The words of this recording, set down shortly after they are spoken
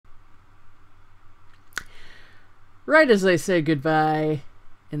Right as I said goodbye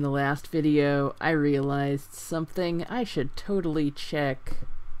in the last video, I realized something. I should totally check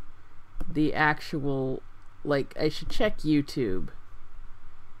the actual, like, I should check YouTube.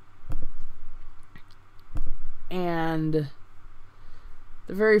 And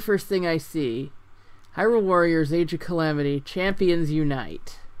the very first thing I see, Hyrule Warriors Age of Calamity, Champions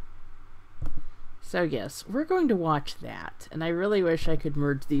Unite. So yes, we're going to watch that. And I really wish I could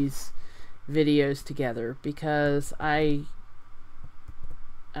merge these videos together because I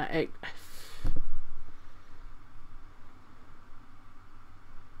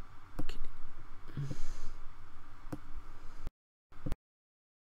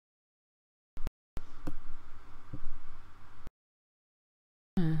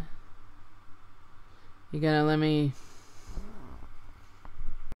you gonna let me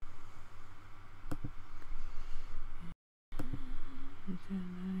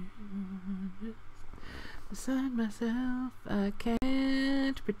beside myself, I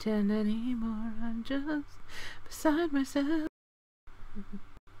can't pretend anymore. I'm just beside myself.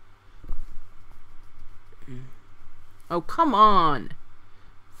 Oh, come on!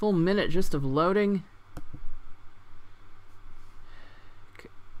 Full minute just of loading.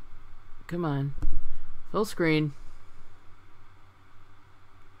 Come on. Full screen.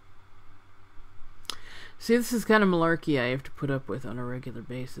 See, this is kind of malarkey I have to put up with on a regular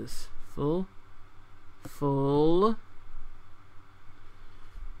basis. Full. My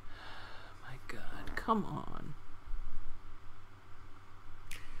God, come on.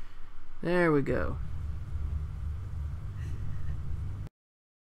 There we go.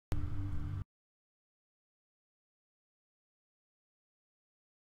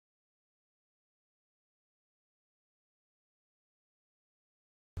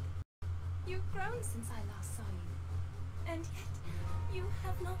 You've grown since I last saw you, and yet you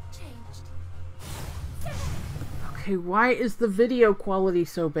have not changed. Okay, why is the video quality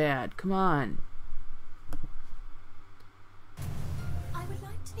so bad? Come on. I would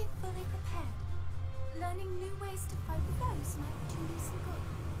like to be fully prepared, learning new ways to fight with those who might do me some good.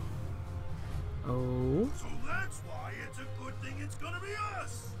 Oh. So that's why it's a good thing it's gonna be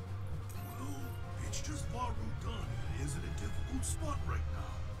us. Well, it's just Farutan is in a difficult spot right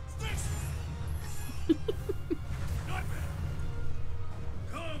now. Fix it. Not bad.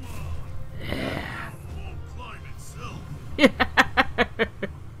 Come on. Yeah. Won't climb itself. No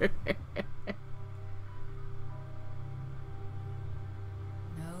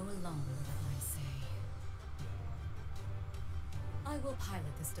longer will I say. I will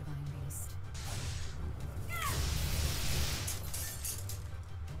pilot this divine beast.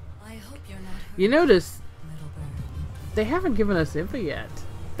 I hope you're not hurt, You notice little bird. they haven't given us info yet.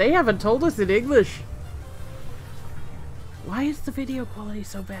 They haven't told us in English. Why is the video quality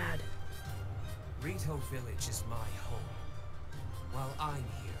so bad? Rito Village is my home. While I'm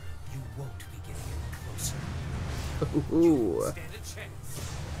here, you won't be getting any closer. Ooh. Stand a chance.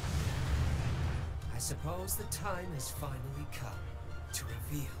 I suppose the time has finally come to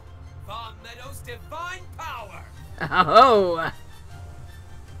reveal Vaughn Meadows' divine power. Oh.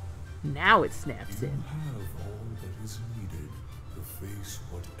 Now it snaps You in. have all that is needed to face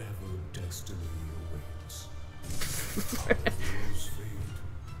whatever destiny awaits. Hyrule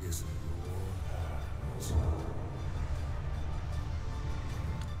fate is in your hands.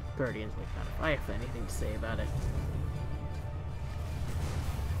 Guardians may not if I have anything to say about it.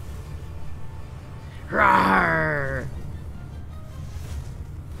 Rawr!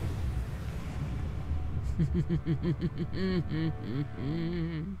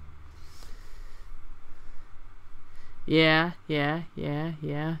 Yeah.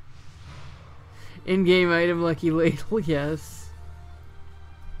 In-game item lucky ladle, yes.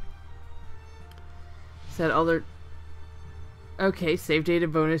 Said other. Okay, save data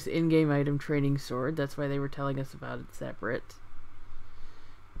bonus in-game item training sword. That's why they were telling us about it separate.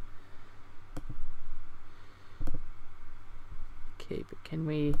 Okay, but can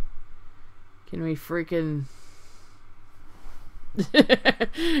we freaking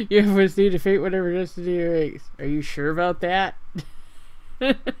you must need to defeat whatever destiny awaits. Are you sure about that?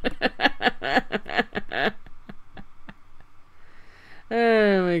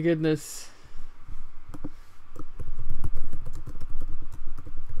 Oh my goodness.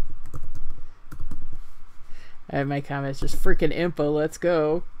 I have my comments just freaking impo, let's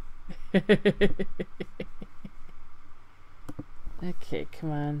go. Okay,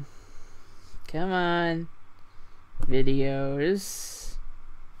 come on. Come on. Videos.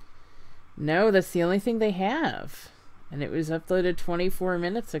 No, that's the only thing they have. And it was uploaded 24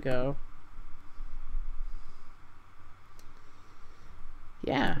 minutes ago.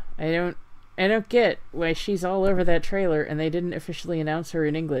 Yeah, I don't I don't get why she's all over that trailer and they didn't officially announce her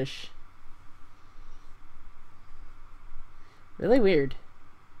in English. Really weird.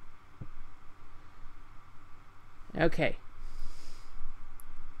 Okay.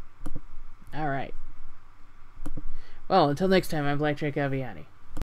 Alright. Well, until next time, I'm Blackjack Aviani.